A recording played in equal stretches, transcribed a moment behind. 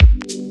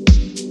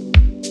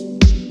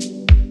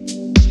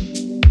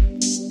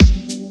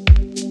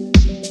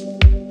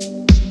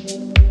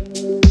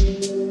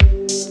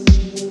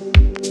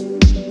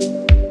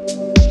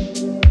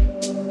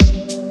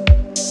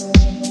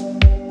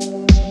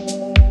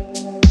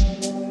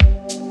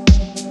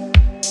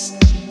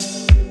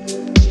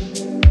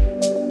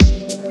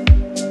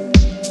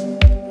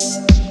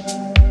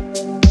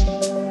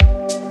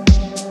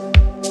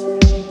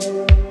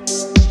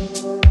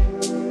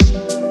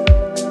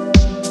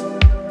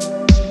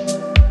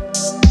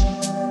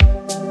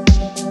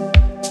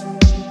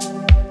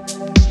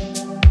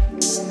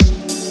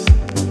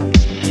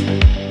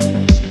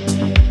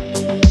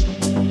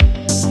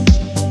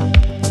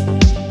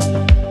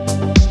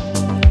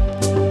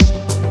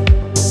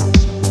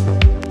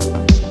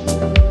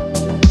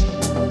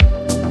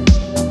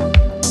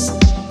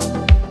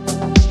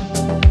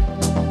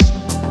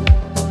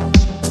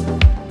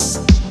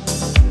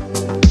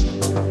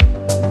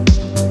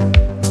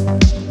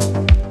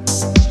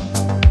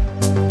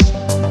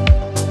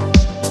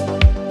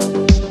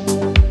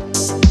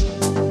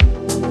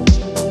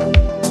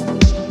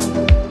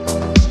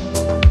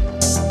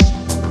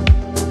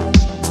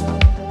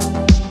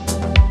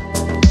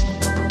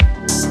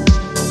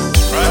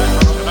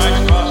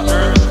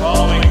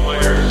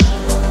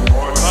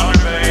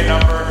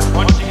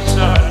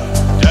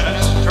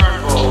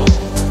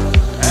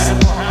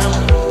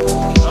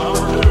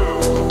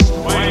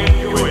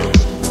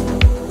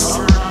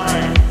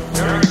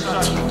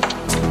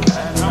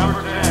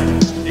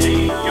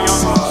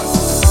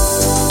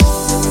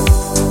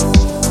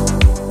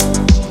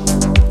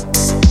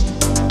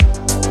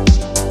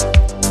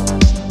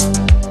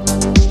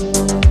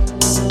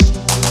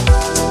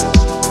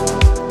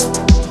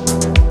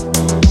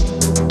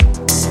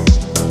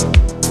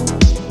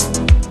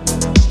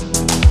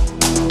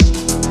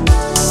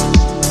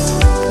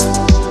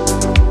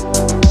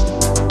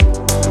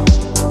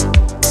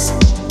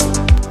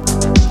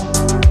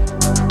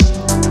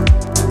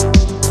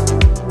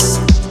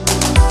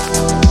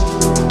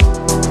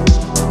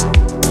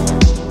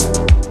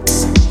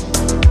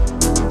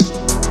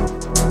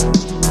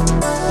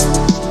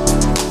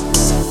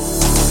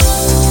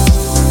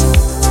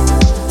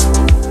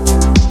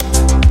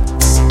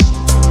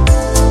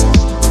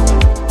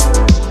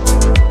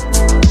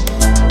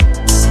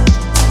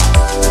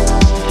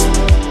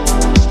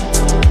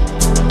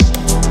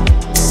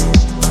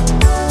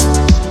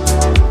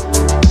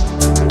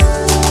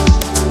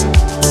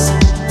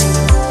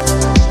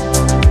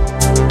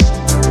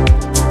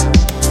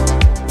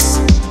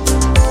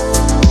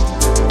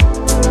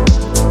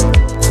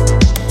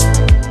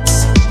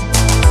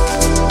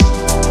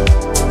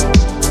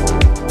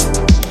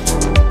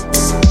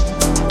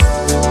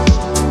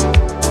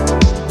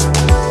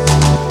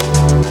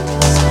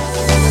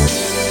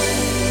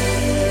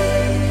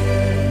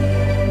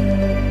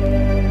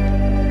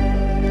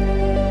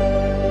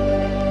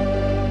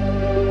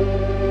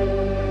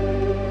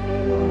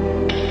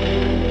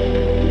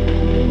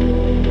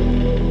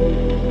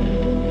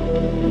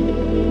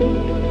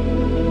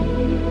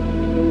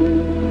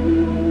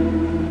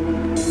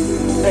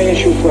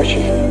ask you a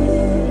question?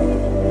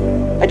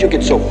 How'd you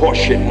get so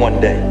horseshit in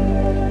one day?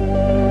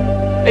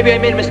 Maybe I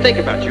made a mistake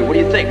about you. What do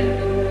you think?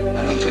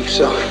 I don't think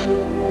so.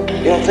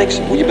 You don't think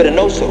so? Well, you better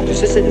know so, because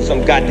this isn't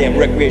some goddamn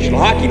recreational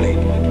hockey league.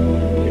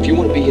 If you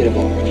want to be here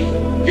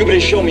tomorrow, you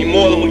better show me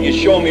more than what you're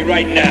showing me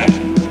right now.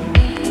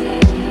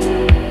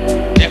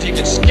 If you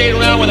can skate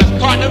around with a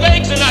carton of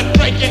eggs and not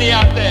break any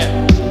out there.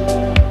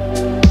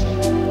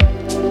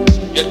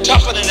 You're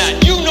tougher than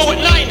that. You know it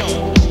and I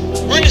know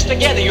it. We're in this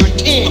together. You're a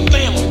team, a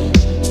family.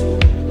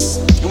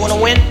 You want to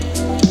win?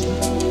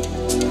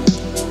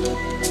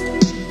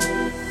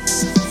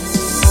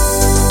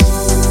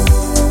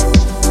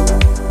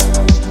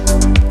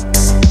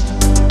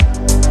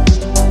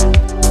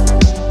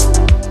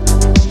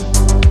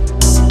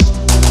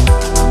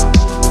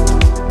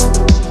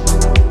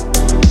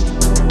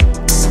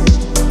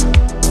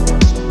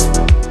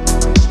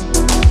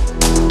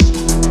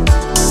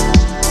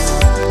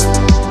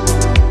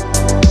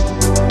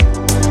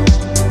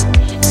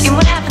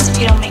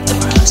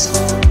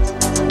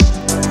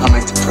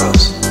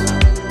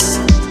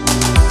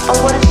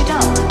 What if you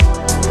don't?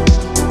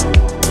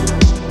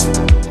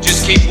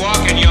 Just keep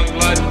walking,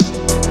 Youngblood.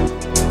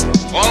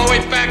 All the way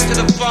back to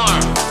the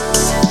farm.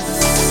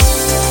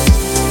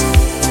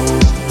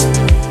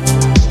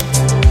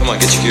 Come on,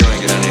 get your gear on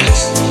and get on the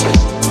ice.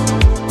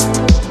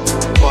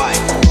 Why?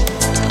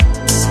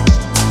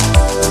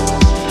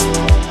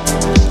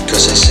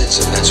 Because I said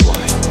so, that's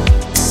why.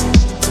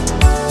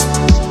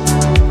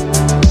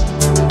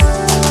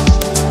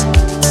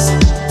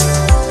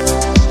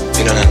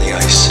 You're not on the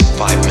ice.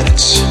 5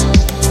 minutes.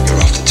 You're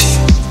off the team.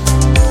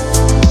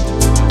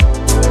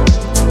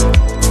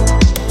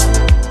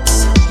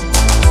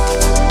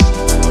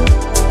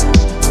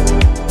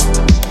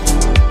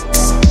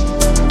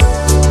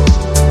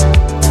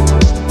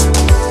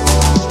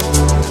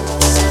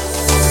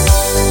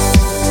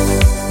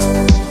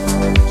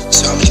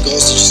 So how many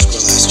goals did you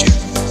score last year?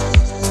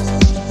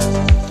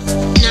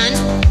 None.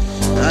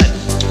 None?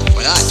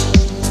 Why not?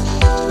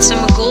 So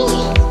I'm a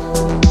goalie.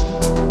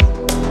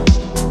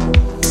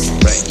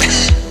 Right.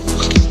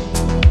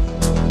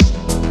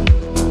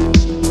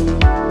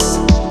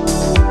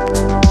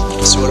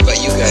 So what about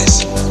you guys?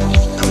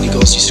 How many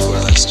goals did you score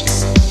last year?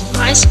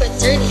 I scored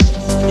 30.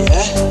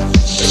 Yeah?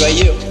 What about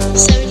you?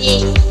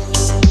 78.